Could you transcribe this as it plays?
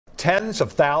Tens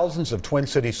of thousands of Twin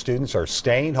Cities students are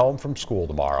staying home from school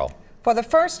tomorrow. For the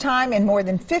first time in more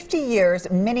than 50 years,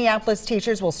 Minneapolis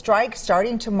teachers will strike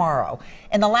starting tomorrow.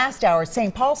 In the last hour,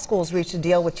 St. Paul schools reached a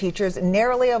deal with teachers,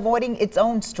 narrowly avoiding its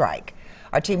own strike.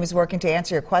 Our team is working to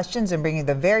answer your questions and bring you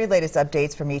the very latest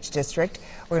updates from each district.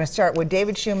 We're going to start with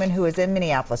David Schuman, who is in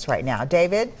Minneapolis right now.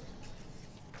 David?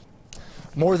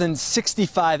 More than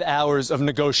 65 hours of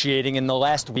negotiating in the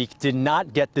last week did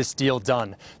not get this deal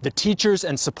done. The teachers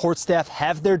and support staff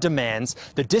have their demands.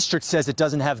 The district says it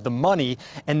doesn't have the money,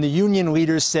 and the union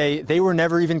leaders say they were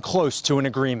never even close to an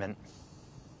agreement.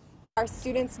 Our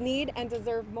students need and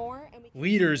deserve more.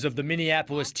 Leaders of the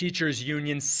Minneapolis Teachers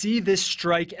Union see this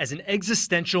strike as an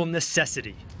existential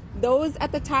necessity. Those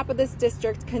at the top of this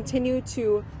district continue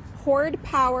to hoard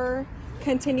power,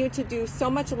 continue to do so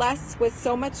much less with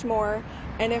so much more,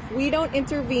 and if we don't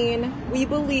intervene, we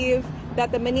believe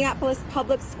that the Minneapolis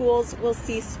public schools will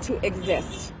cease to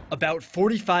exist. About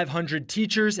 4,500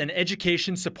 teachers and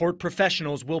education support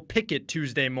professionals will picket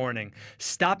Tuesday morning,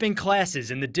 stopping classes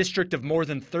in the district of more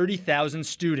than 30,000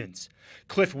 students.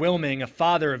 Cliff Wilming, a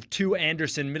father of two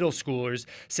Anderson middle schoolers,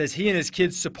 says he and his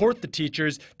kids support the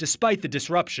teachers despite the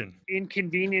disruption.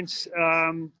 Inconvenience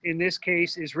in this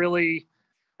case is really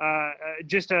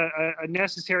just a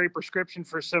necessary prescription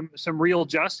for some real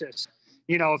justice.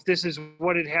 You know, if this is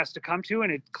what it has to come to,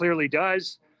 and it clearly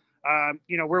does,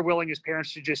 you know, we're willing as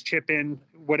parents to just chip in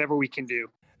whatever we can do.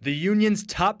 The union's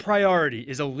top priority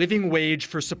is a living wage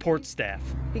for support staff.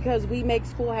 Because we make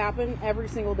school happen every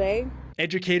single day.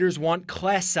 Educators want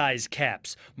class size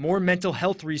caps, more mental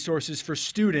health resources for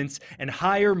students, and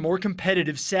higher, more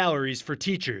competitive salaries for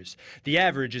teachers. The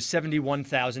average is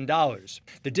 $71,000.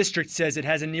 The district says it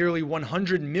has a nearly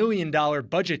 $100 million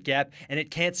budget gap, and it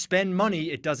can't spend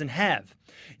money it doesn't have.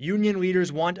 Union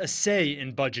leaders want a say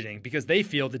in budgeting because they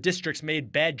feel the district's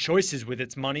made bad choices with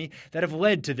its money that have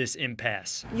led to this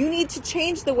impasse. You need to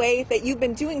change the way that you've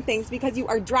been doing things because you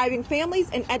are driving families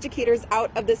and educators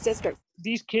out of this district.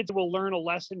 These kids will learn a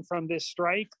lesson from this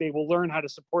strike. They will learn how to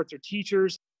support their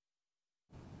teachers.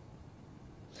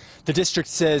 The district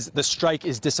says the strike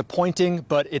is disappointing,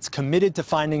 but it's committed to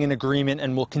finding an agreement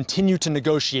and will continue to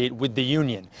negotiate with the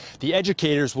union. The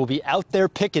educators will be out there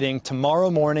picketing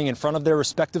tomorrow morning in front of their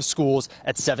respective schools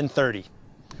at 7:30.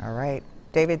 All right.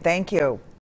 David, thank you.